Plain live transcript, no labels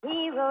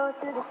rode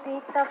through the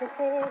streets of the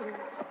city,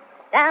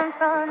 down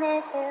from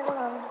his hill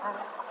on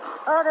high.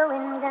 All the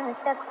winds and the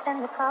steps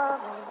and the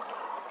cobwebs.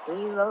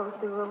 He rode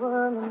to a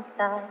woman's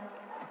side.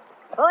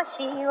 For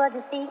she was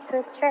a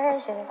secret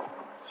treasure.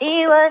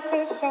 She was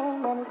his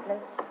shame and his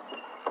bliss.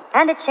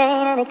 And a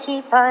chain and a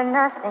keep are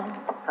nothing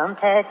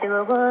compared to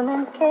a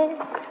woman's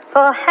kiss.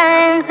 For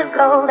hands of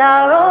gold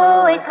are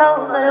always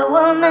cold, but a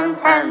woman's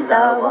hands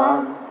are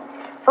warm.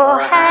 For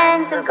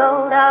hands of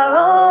gold are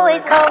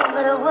always cold,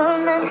 but a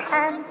woman's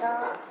hands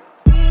are.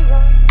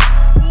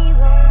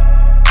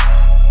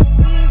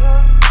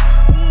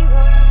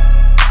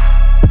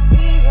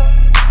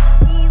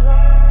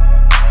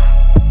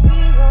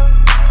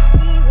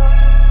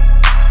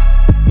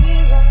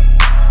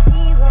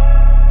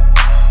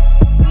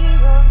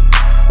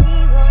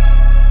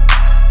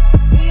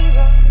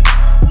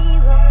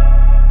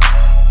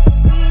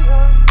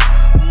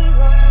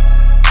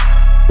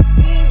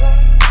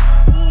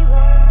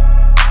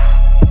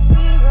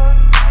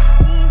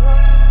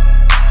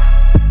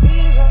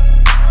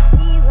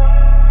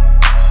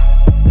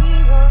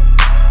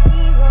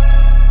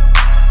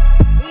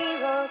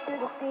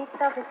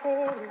 Of the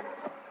city,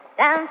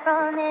 down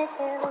from his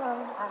hill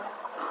on high.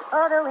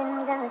 All the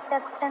winds and the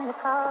steps and the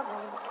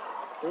cobwebs.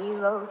 He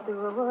rode to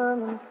a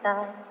woman's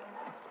side.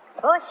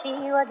 For she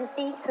was a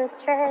secret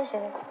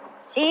treasure.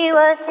 She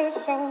was his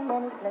shame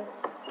and his bliss.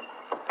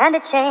 And a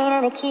chain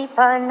and a keep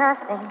are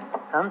nothing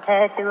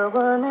compared to a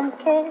woman's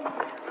kiss.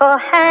 For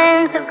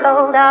hands of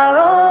gold are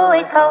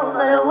always cold,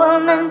 but a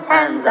woman's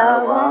hands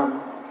are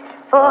warm.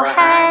 For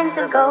hands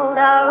of gold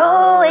are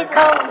always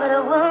cold, but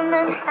a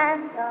woman's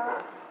hands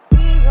are.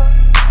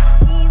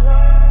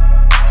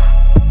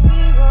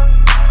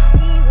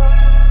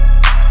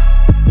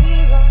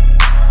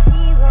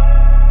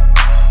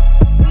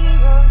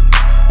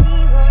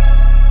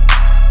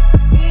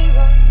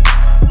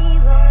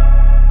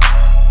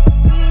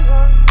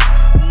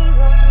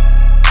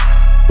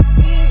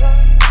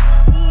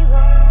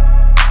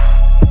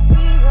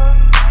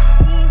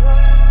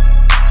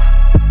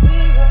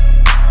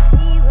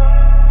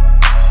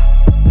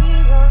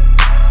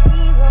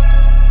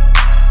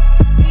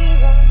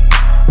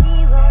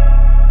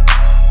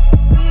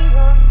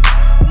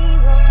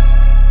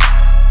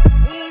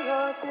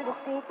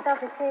 Of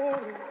the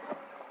city,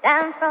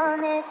 down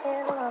from his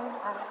hill on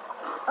high.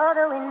 All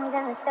the winds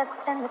and the steps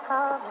and the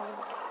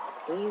cobwebs.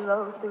 He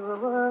rode to a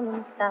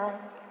woman's side.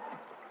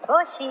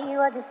 For she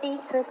was a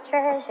secret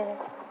treasure.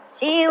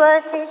 She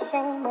was his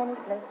shame and his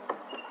bliss.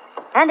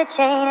 And a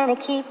chain and a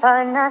keep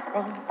are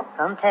nothing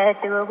compared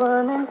to a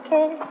woman's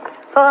kiss.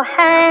 For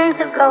hands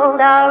of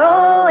gold are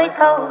always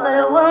cold,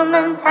 but a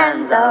woman's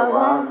hands are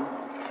warm.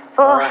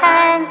 For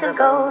hands of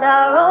gold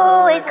are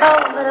always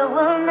cold, but a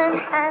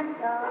woman's hands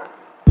are.